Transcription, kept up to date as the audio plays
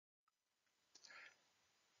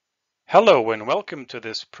Hello and welcome to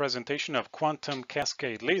this presentation of quantum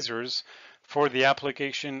cascade lasers for the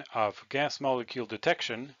application of gas molecule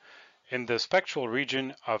detection in the spectral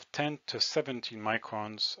region of 10 to 17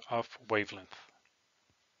 microns of wavelength.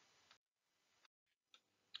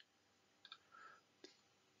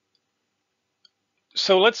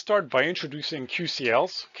 So let's start by introducing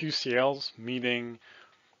QCLs. QCLs meaning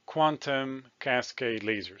quantum cascade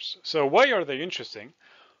lasers. So why are they interesting?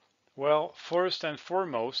 Well, first and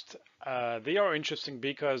foremost, they are interesting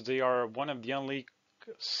because they are one of the only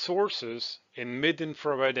sources in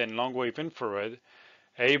mid-infrared and long-wave infrared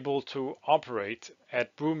able to operate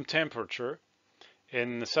at room temperature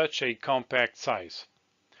in such a compact size.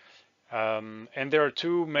 And there are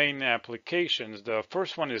two main applications. The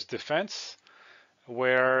first one is defense,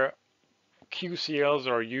 where QCLs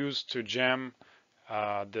are used to jam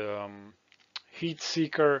the heat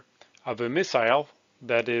seeker of a missile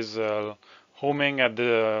that is homing at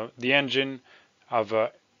the engine of an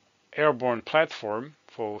airborne platform.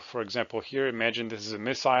 For example, here, imagine this is a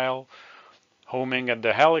missile homing at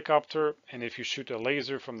the helicopter, and if you shoot a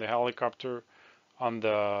laser from the helicopter on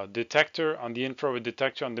the detector, on the infrared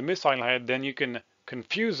detector on the missile head, then you can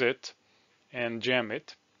confuse it and jam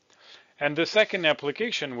it. And the second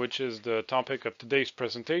application, which is the topic of today's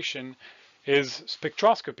presentation, is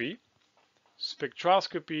spectroscopy.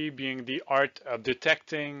 Spectroscopy being the art of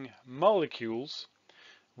detecting molecules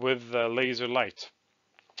with laser light.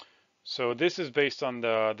 So this is based on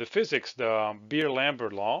the physics, the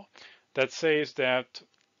Beer-Lambert law, that says that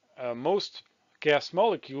most gas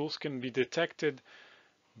molecules can be detected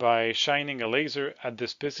by shining a laser at the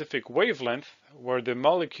specific wavelength where the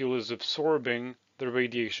molecule is absorbing the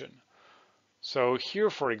radiation. So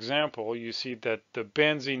here, for example, you see that the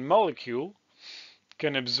benzene molecule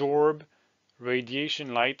can absorb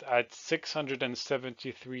radiation light at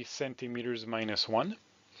 673 centimeters minus 1,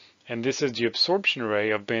 and this is the absorption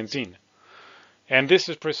rate of benzene. And this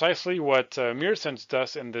is precisely what mirSense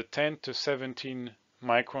does in the 10 to 17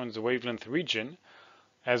 microns wavelength region,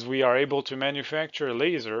 as we are able to manufacture a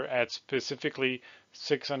laser at specifically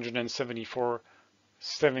 674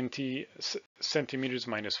 centimeters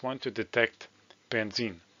minus 1 to detect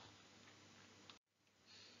benzene.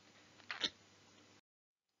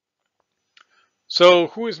 So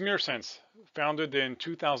who is mirSense? Founded in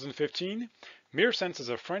 2015, mirSense is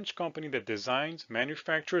a French company that designs,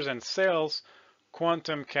 manufactures, and sells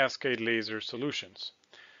quantum cascade laser solutions.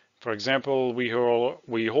 For example, we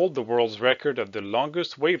hold the world's record of the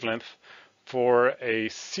longest wavelength for a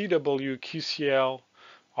CW QCL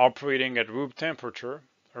operating at room temperature,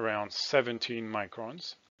 around 17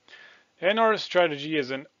 microns. And our strategy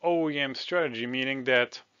is an OEM strategy, meaning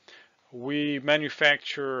that we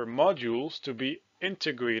manufacture modules to be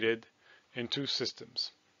integrated into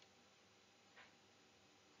systems.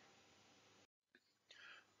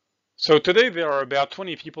 So today there are about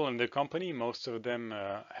 20 people in the company. Most of them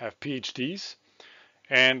have PhDs.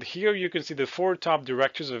 And here you can see the 4 top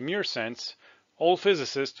directors of mirSense, all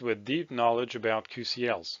physicists with deep knowledge about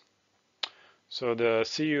QCLs. So the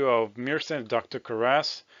CEO of mirSense, Dr.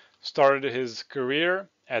 Carras, started his career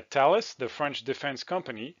at Thales, the French defense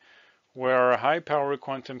company, where high-power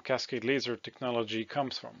quantum cascade laser technology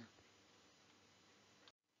comes from.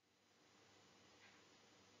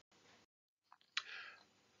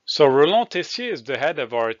 So Roland Tessier is the head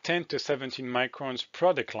of our 10 to 17 microns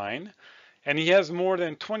product line, and he has more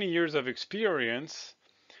than 20 years of experience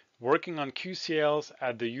working on QCLs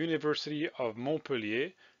at the University of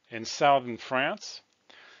Montpellier in southern France,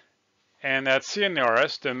 and at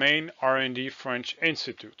CNRS, the main R&D French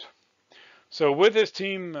institute. So with his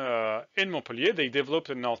team in Montpellier, they developed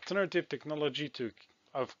an alternative technology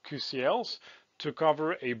of QCLs to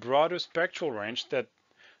cover a broader spectral range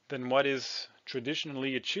than what is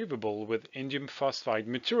traditionally achievable with indium phosphide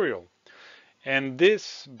material. And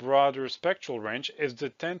this broader spectral range is the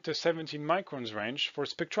 10 to 17 microns range for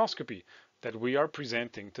spectroscopy that we are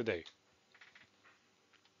presenting today.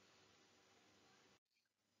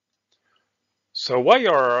 So why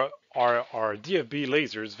are our DFB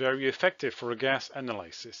lasers very effective for gas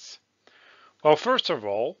analysis? Well, first of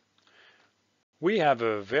all, we have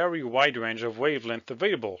a very wide range of wavelength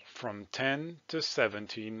available from 10 to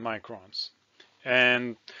 17 microns.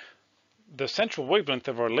 And the central wavelength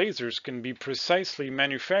of our lasers can be precisely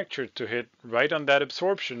manufactured to hit right on that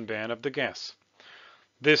absorption band of the gas.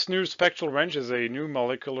 This new spectral range is a new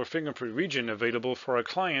molecular fingerprint region available for our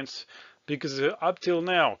clients because up till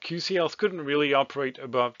now, QCLs couldn't really operate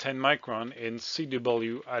above 10 micron in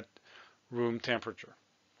CW at room temperature.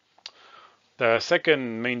 The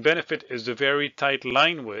second main benefit is the very tight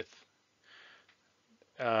line width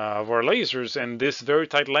of our lasers, and this very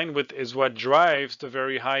tight line width is what drives the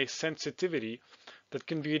very high sensitivity that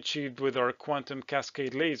can be achieved with our quantum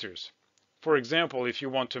cascade lasers. For example, if you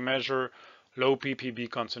want to measure low ppb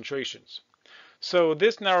concentrations. So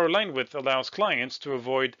this narrow line width allows clients to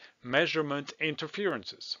avoid measurement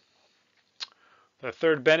interferences. The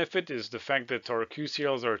third benefit is the fact that our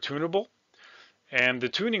QCLs are tunable, and the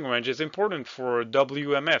tuning range is important for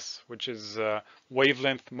WMS, which is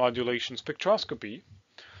wavelength modulation spectroscopy,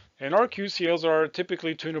 and our QCLs are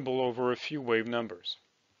typically tunable over a few wave numbers.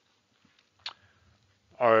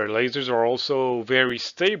 Our lasers are also very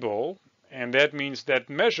stable, and that means that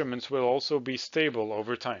measurements will also be stable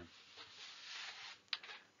over time.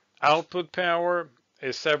 Output power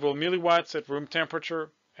is several milliwatts at room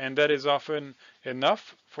temperature, and that is often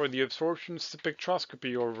enough for the absorption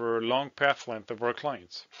spectroscopy over a long path length of our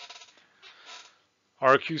clients.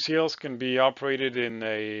 Our QCLs can be operated in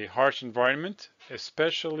a harsh environment,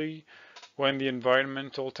 especially when the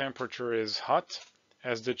environmental temperature is hot,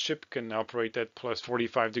 as the chip can operate at plus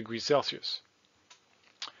 45 degrees Celsius.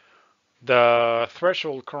 The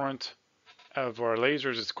threshold current of our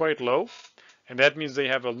lasers is quite low, and that means they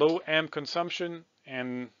have a low amp consumption,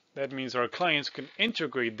 and that means our clients can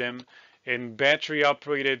integrate them in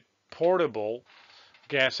battery-operated portable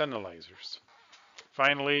gas analyzers.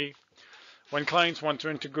 Finally, when clients want to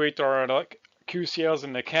integrate our QCLs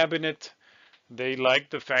in the cabinet, they like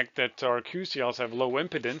the fact that our QCLs have low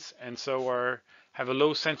impedance and so have a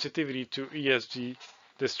low sensitivity to ESG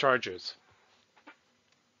discharges.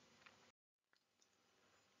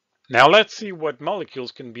 Now let's see what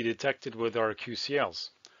molecules can be detected with our QCLs.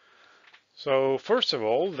 So first of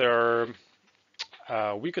all,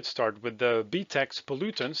 we could start with the BTEX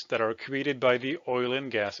pollutants that are created by the oil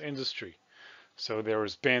and gas industry. So there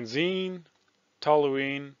is benzene,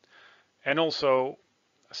 toluene, and also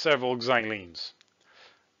several xylenes.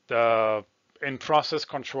 In process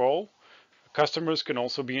control, customers can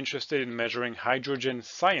also be interested in measuring hydrogen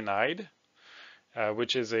cyanide,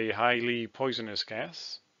 which is a highly poisonous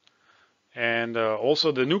gas. And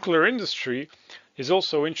also the nuclear industry is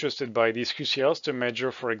also interested by these QCLs to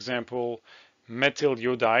measure, for example, methyl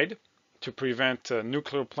iodide to prevent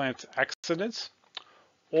nuclear plant accidents,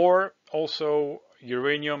 or also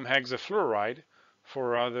uranium hexafluoride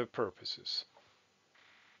for other purposes.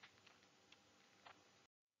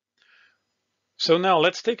 So now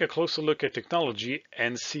let's take a closer look at technology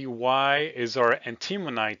and see why is our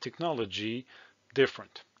antimonide technology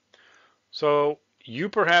different. So you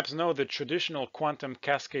perhaps know the traditional quantum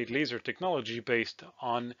cascade laser technology based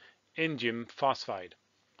on indium phosphide.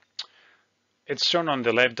 It's shown on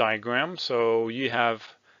the left diagram. So you have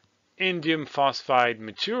indium phosphide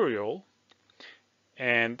material,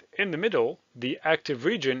 and in the middle, the active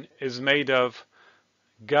region is made of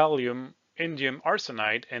gallium indium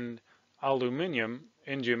arsenide and aluminum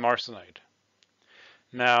indium arsenide.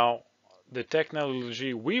 Now, the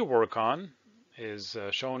technology we work on is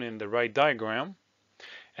shown in the right diagram,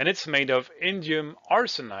 and it's made of indium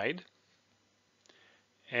arsenide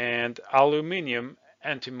and aluminum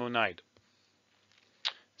antimonide.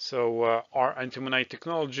 So our antimonide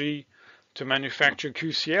technology to manufacture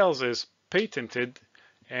QCLs is patented,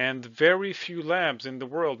 and very few labs in the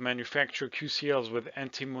world manufacture QCLs with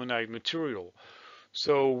antimonide material.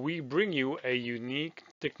 So we bring you a unique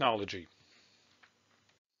technology.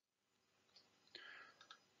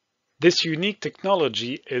 This unique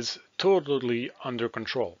technology is totally under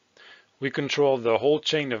control. We control the whole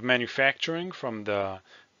chain of manufacturing, from the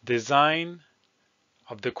design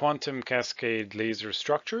of the quantum cascade laser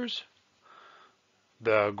structures,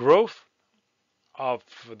 the growth of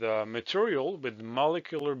the material with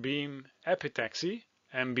molecular beam epitaxy,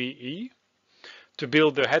 MBE, to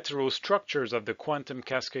build the heterostructures of the quantum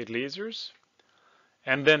cascade lasers,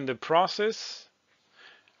 and then the process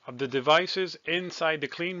of the devices inside the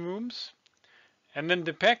clean rooms, and then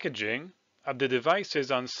the packaging of the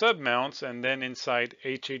devices on submounts and then inside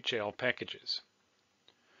HHL packages.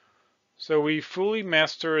 So we fully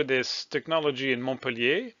master this technology in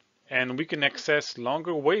Montpellier, and we can access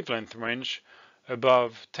longer wavelength range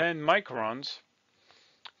above 10 microns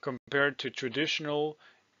compared to traditional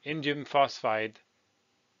indium phosphide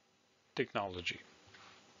technology.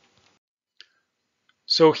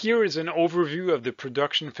 So here is an overview of the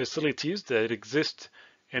production facilities that exist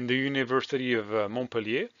in the University of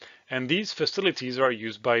Montpellier, and these facilities are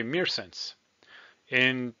used by mirSense.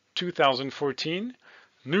 In 2014,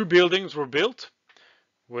 new buildings were built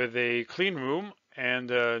with a clean room, and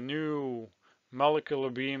new molecular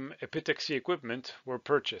beam epitaxy equipment were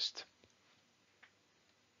purchased.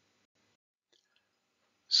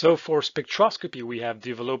 So for spectroscopy, we have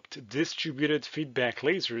developed distributed feedback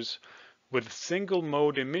lasers with single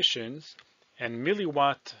mode emissions and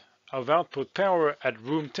milliwatt of output power at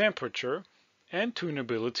room temperature and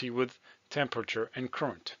tunability with temperature and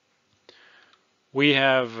current. We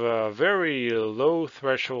have very low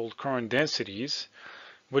threshold current densities,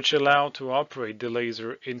 which allow to operate the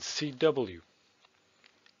laser in CW.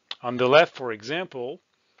 On the left, for example,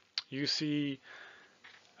 you see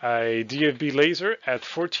a DFB laser at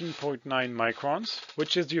 14.9 microns,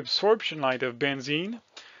 which is the absorption line of benzene,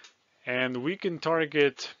 and we can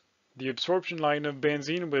target the absorption line of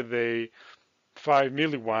benzene with a 5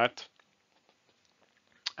 milliwatt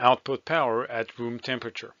output power at room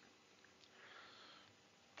temperature.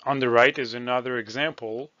 On the right is another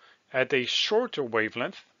example at a shorter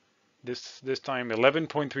wavelength, this time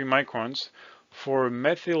 11.3 microns, for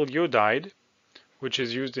methyl iodide, which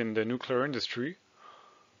is used in the nuclear industry.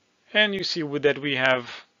 And you see that we have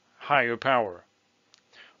higher power.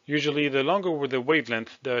 Usually the longer the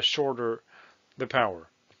wavelength, the shorter the power.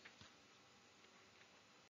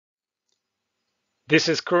 This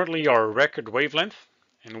is currently our record wavelength,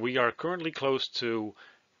 and we are currently close to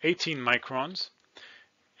 18 microns.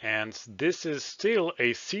 And this is still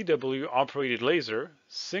a CW operated laser,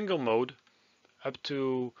 single mode, up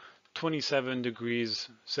to 27 degrees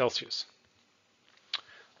Celsius.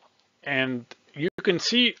 And you can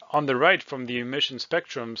see on the right from the emission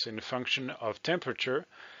spectrums in function of temperature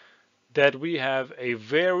that we have a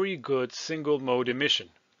very good single mode emission.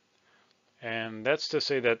 And that's to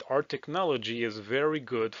say that our technology is very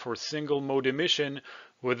good for single mode emission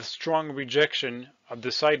with strong rejection of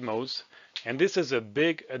the side modes, and this is a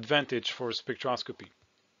big advantage for spectroscopy.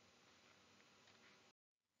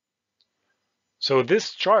 So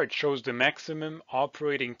this chart shows the maximum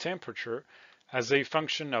operating temperature as a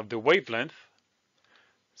function of the wavelength,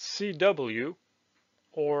 CW,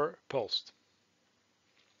 or pulsed.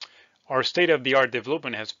 Our state-of-the-art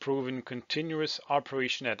development has proven continuous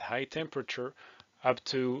operation at high temperature up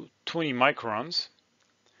to 20 microns,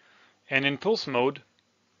 and in pulse mode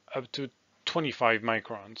up to 25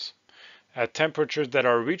 microns at temperatures that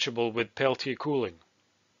are reachable with Peltier cooling.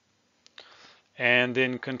 And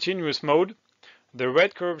in continuous mode, the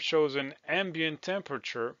red curve shows an ambient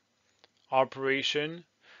temperature operation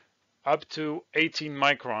up to 18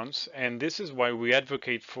 microns, and this is why we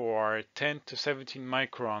advocate for our 10 to 17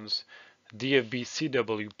 microns DFB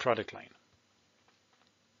CW product line.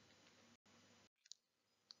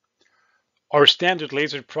 Our standard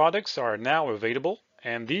laser products are now available,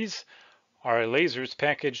 and these are lasers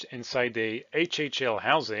packaged inside a HHL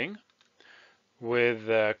housing with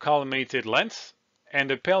a collimated lens and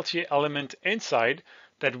a Peltier element inside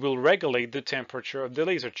that will regulate the temperature of the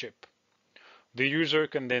laser chip. The user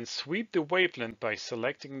can then sweep the wavelength by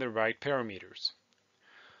selecting the right parameters.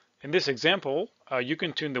 In this example, you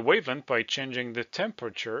can tune the wavelength by changing the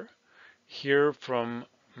temperature here from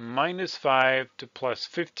 -5 to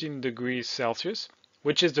 +15 degrees Celsius,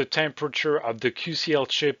 which is the temperature of the QCL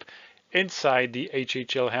chip inside the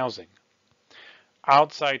HHL housing.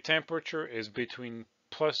 Outside temperature is between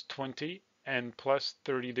 +20 and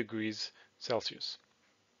 +30 degrees Celsius.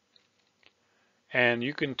 And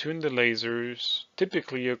you can tune the lasers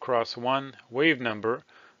typically across one wave number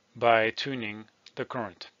by tuning the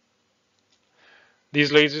current.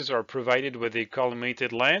 These lasers are provided with a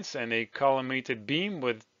collimated lens and a collimated beam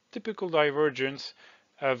with typical divergence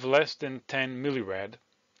of less than 10 millirad.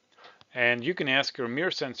 And you can ask your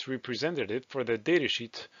mirSense representative for the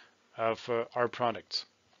datasheet of our products.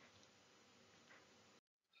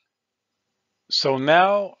 So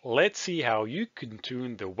now let's see how you can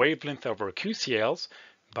tune the wavelength of our QCLs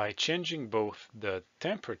by changing both the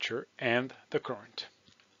temperature and the current.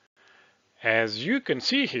 As you can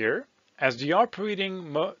see here, as the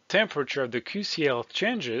operating temperature of the QCL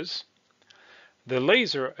changes, the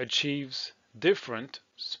laser achieves different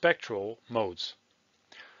spectral modes.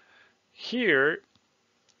 Here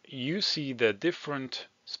you see the different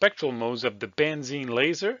spectral modes of the benzene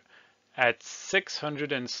laser at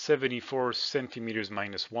 674 centimeters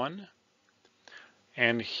 -1.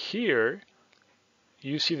 And here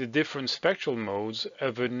you see the different spectral modes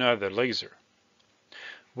of another laser.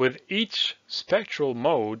 With each spectral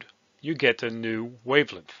mode, you get a new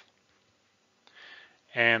wavelength.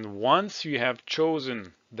 And once you have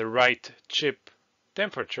chosen the right chip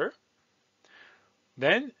temperature,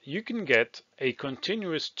 then you can get a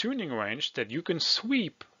continuous tuning range that you can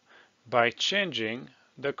sweep by changing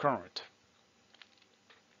the current.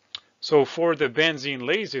 So for the benzene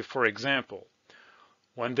laser, for example,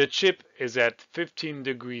 when the chip is at 15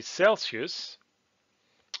 degrees Celsius,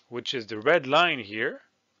 which is the red line here,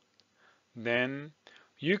 then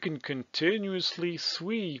you can continuously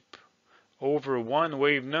sweep over one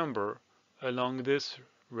wave number along this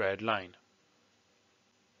red line.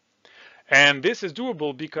 And this is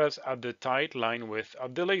doable because of the tight line width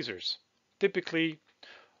of the lasers. Typically,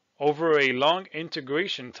 over a long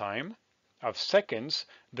integration time of seconds,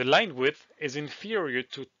 the line width is inferior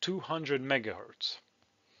to 200 megahertz.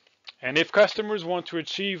 And if customers want to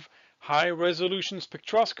achieve high-resolution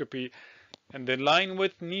spectroscopy and the line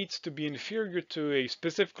width needs to be inferior to a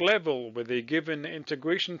specific level with a given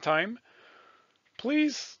integration time,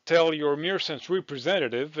 please tell your mirSense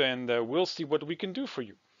representative and we'll see what we can do for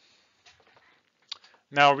you.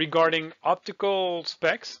 Now, regarding optical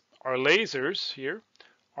specs, our lasers here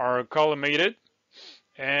are collimated,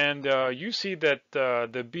 and you see that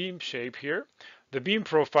the beam shape here, the beam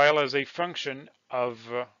profile is a function of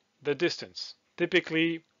the distance.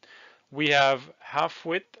 Typically, we have half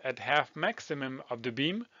width at half maximum of the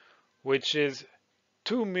beam, which is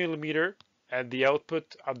 2 millimeter at the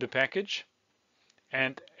output of the package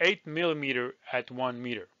and 8 millimeter at 1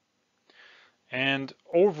 meter. And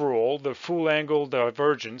overall, the full angle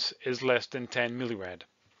divergence is less than 10 millirad.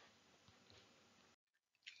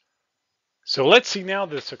 So let's see now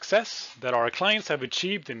the success that our clients have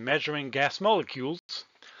achieved in measuring gas molecules.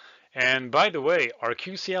 And by the way, our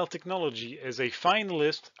QCL technology is a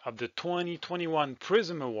finalist of the 2021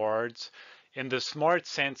 Prism Awards in the Smart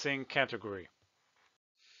Sensing category.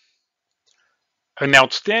 An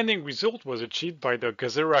outstanding result was achieved by the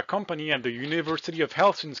Gazera company at the University of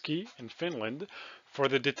Helsinki in Finland for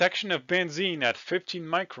the detection of benzene at 15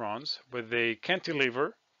 microns with a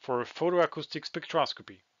cantilever for photoacoustic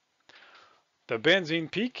spectroscopy. The benzene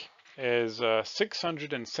peak is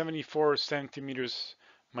 674 centimeters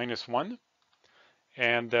minus 1,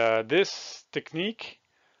 and this technique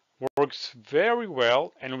works very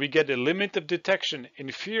well, and we get a limit of detection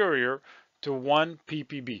inferior to 1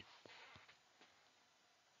 ppb.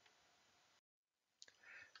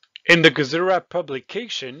 In the Gazera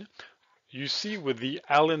publication, you see with the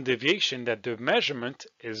Allen deviation that the measurement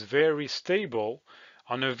is very stable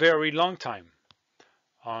on a very long time.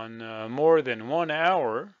 On more than 1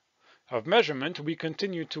 hour of measurement, we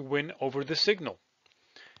continue to win over the signal.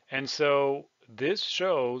 And so this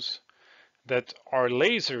shows that our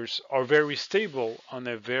lasers are very stable on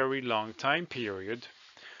a very long time period,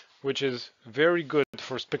 which is very good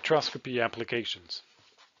for spectroscopy applications.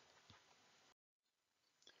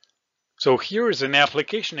 So here is an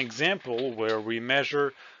application example where we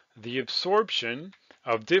measure the absorption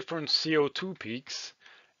of different CO2 peaks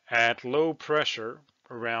at low pressure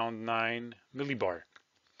around 9 millibar.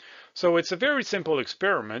 So it's a very simple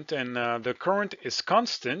experiment, and the current is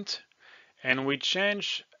constant, and we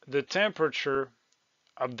change the temperature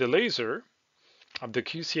of the laser, of the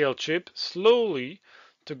QCL chip, slowly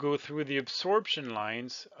to go through the absorption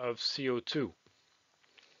lines of CO2.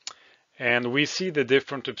 And we see the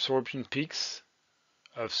different absorption peaks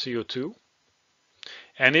of CO2.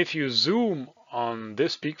 And if you zoom on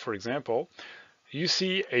this peak, for example, you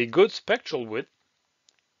see a good spectral width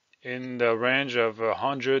in the range of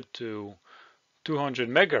 100 to 200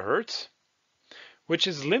 megahertz, which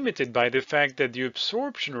is limited by the fact that the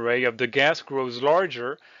absorption rate of the gas grows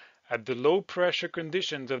larger at the low pressure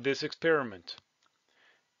conditions of this experiment.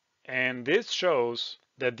 And this shows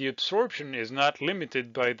that the absorption is not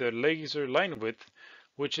limited by the laser line width,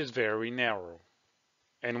 which is very narrow.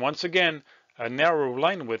 And once again, a narrow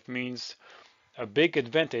line width means a big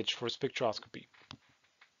advantage for spectroscopy.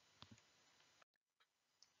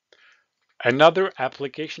 Another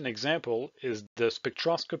application example is the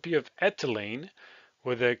spectroscopy of ethylene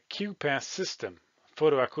with a QPAS system,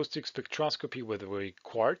 photoacoustic spectroscopy with a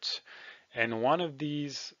quartz, and one of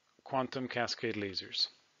these quantum cascade lasers.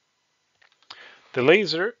 The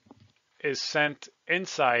laser is sent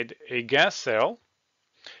inside a gas cell,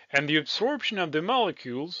 and the absorption of the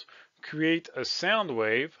molecules create a sound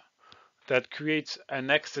wave that creates an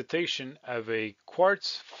excitation of a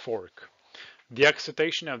quartz fork. The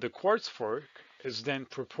excitation of the quartz fork is then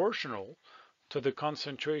proportional to the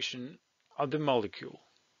concentration of the molecule.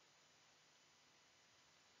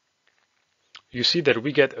 You see that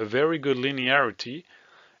we get a very good linearity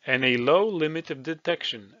and a low limit of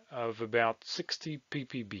detection of about 60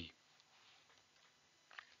 ppb.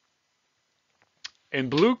 In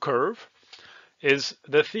blue curve is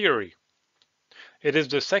the theory. It is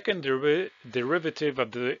the second derivative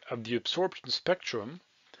of the absorption spectrum,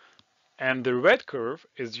 and the red curve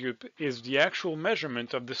is the actual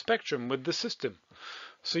measurement of the spectrum with the system.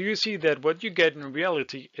 So you see that what you get in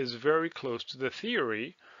reality is very close to the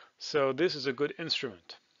theory, so this is a good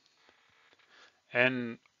instrument.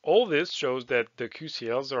 And all this shows that the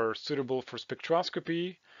QCLs are suitable for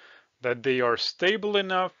spectroscopy, that they are stable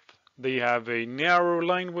enough, they have a narrow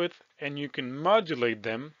line width, and you can modulate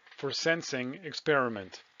them for sensing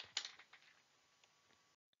experiment.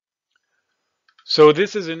 So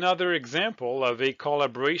this is another example of a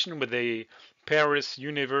collaboration with a Paris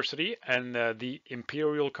University and the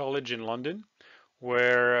Imperial College in London,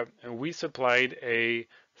 where we supplied a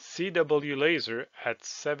CW laser at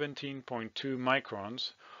 17.2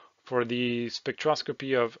 microns for the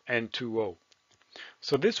spectroscopy of N2O.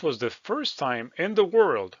 So this was the first time in the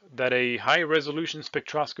world that a high-resolution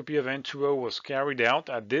spectroscopy of N2O was carried out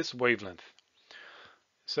at this wavelength.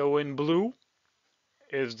 So in blue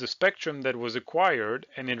is the spectrum that was acquired,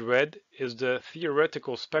 and in red is the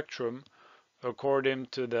theoretical spectrum according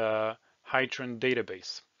to the Hydrogen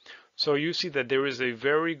database. So you see that there is a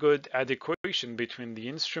very good adequation between the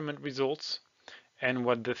instrument results and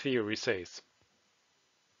what the theory says.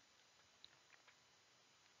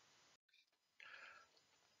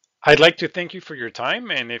 I'd like to thank you for your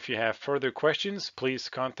time, and if you have further questions, please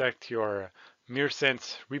contact your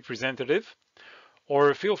mirSense representative,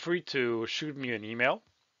 or feel free to shoot me an email.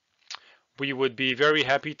 We would be very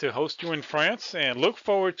happy to host you in France and look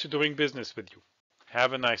forward to doing business with you.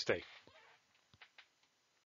 Have a nice day.